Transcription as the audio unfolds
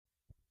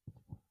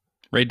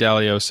Ray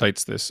Dalio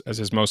cites this as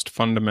his most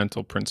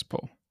fundamental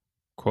principle.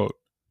 Quote,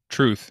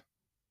 "Truth,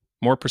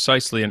 more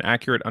precisely an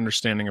accurate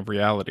understanding of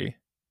reality,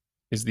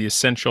 is the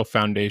essential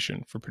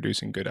foundation for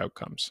producing good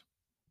outcomes."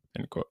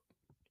 End quote.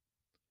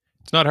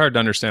 It's not hard to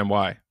understand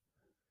why.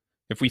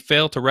 If we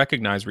fail to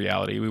recognize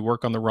reality, we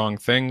work on the wrong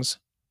things,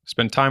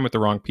 spend time with the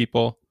wrong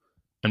people,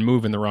 and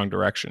move in the wrong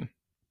direction.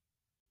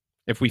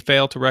 If we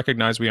fail to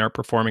recognize we aren't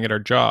performing at our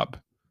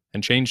job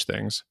and change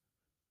things,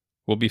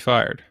 we'll be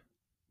fired.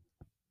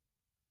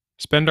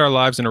 Spend our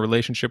lives in a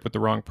relationship with the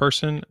wrong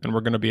person, and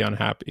we're going to be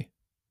unhappy.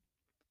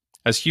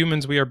 As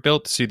humans, we are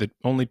built to see the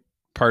only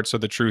parts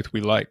of the truth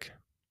we like.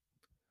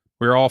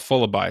 We are all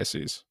full of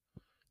biases.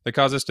 They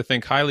cause us to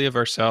think highly of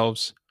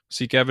ourselves,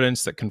 seek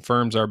evidence that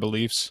confirms our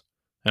beliefs,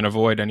 and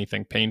avoid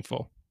anything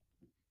painful.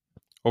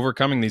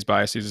 Overcoming these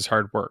biases is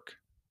hard work.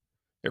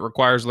 It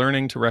requires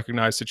learning to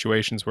recognize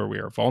situations where we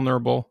are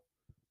vulnerable,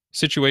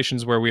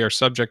 situations where we are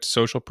subject to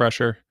social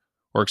pressure,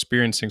 or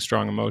experiencing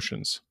strong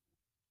emotions.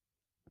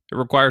 It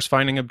requires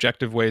finding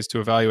objective ways to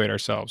evaluate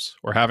ourselves,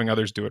 or having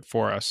others do it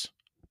for us,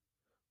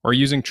 or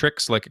using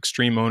tricks like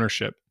extreme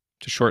ownership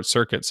to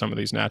short-circuit some of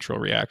these natural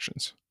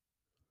reactions.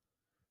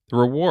 The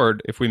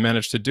reward, if we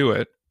manage to do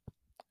it,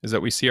 is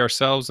that we see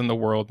ourselves and the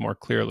world more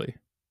clearly,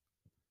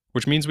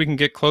 which means we can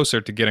get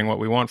closer to getting what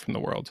we want from the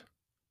world.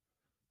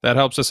 That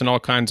helps us in all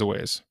kinds of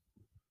ways.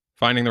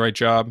 Finding the right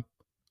job,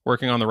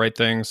 working on the right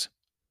things,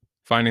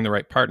 finding the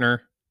right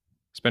partner,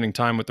 spending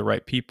time with the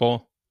right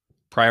people,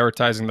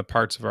 prioritizing the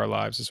parts of our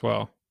lives as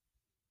well.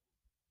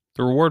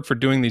 The reward for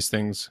doing these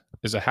things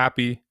is a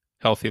happy,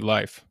 healthy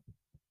life,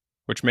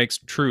 which makes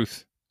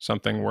truth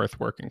something worth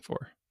working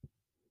for.